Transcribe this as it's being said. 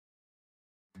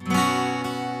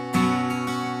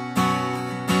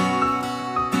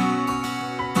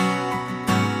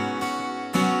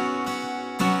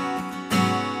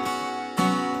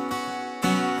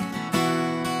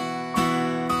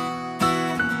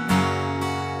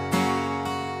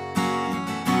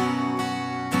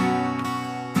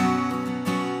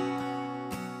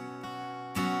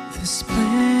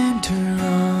splendor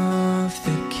of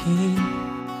the King,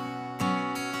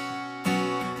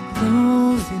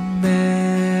 clothed in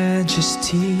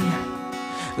majesty,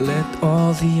 let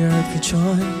all the earth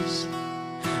rejoice,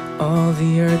 all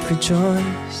the earth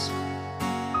rejoice.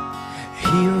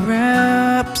 He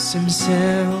wraps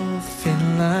himself in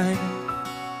light,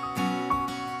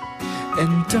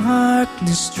 and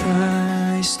darkness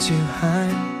tries to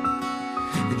hide.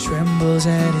 It trembles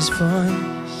at his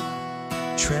voice,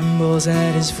 trembles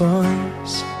at his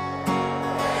voice.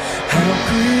 How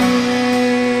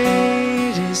great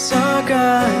is our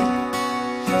God!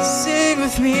 Sing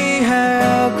with me,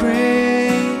 how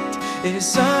great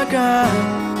is our God!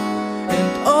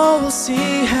 And all will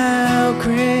see how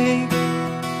great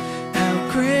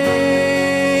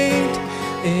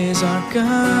is our God.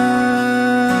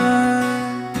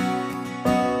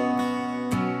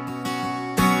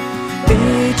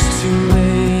 Age to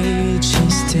age he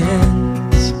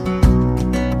stands,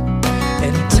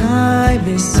 and time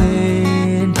is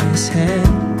in his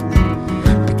hand.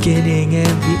 Beginning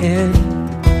and the end,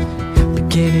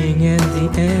 beginning and the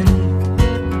end.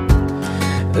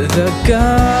 The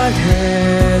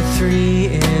Godhead, three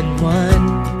in one,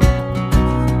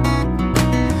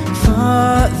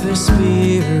 Father,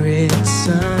 Spirit,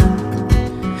 Son,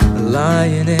 the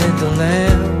Lion and the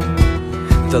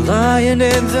Lamb, the Lion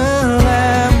and the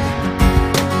Lamb.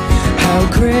 How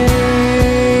great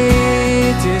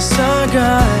is our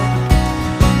God!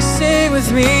 Sing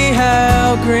with me,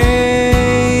 how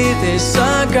great is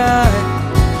our God!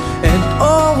 And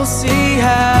all will see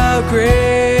how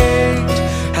great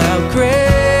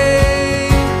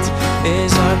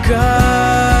is our God.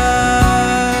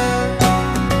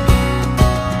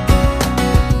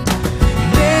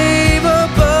 Name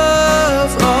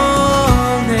above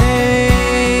all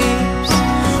names,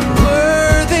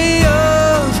 worthy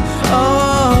of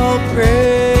all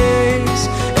praise.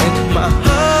 And my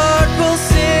heart will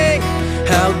sing,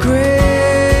 how great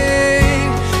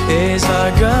is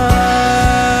our God.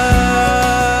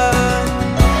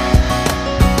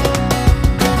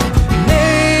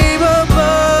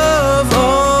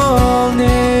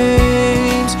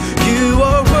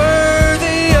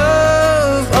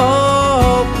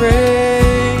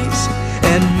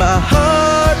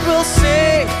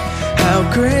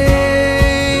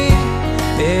 Great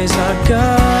is our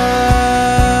God.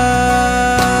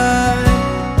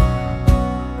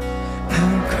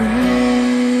 How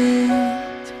great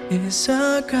is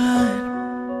our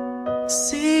God!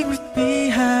 Sing with me,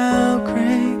 how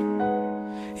great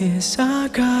is our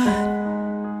God!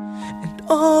 And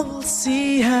all will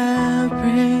see how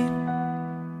great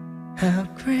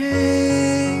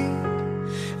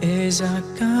is our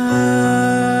God.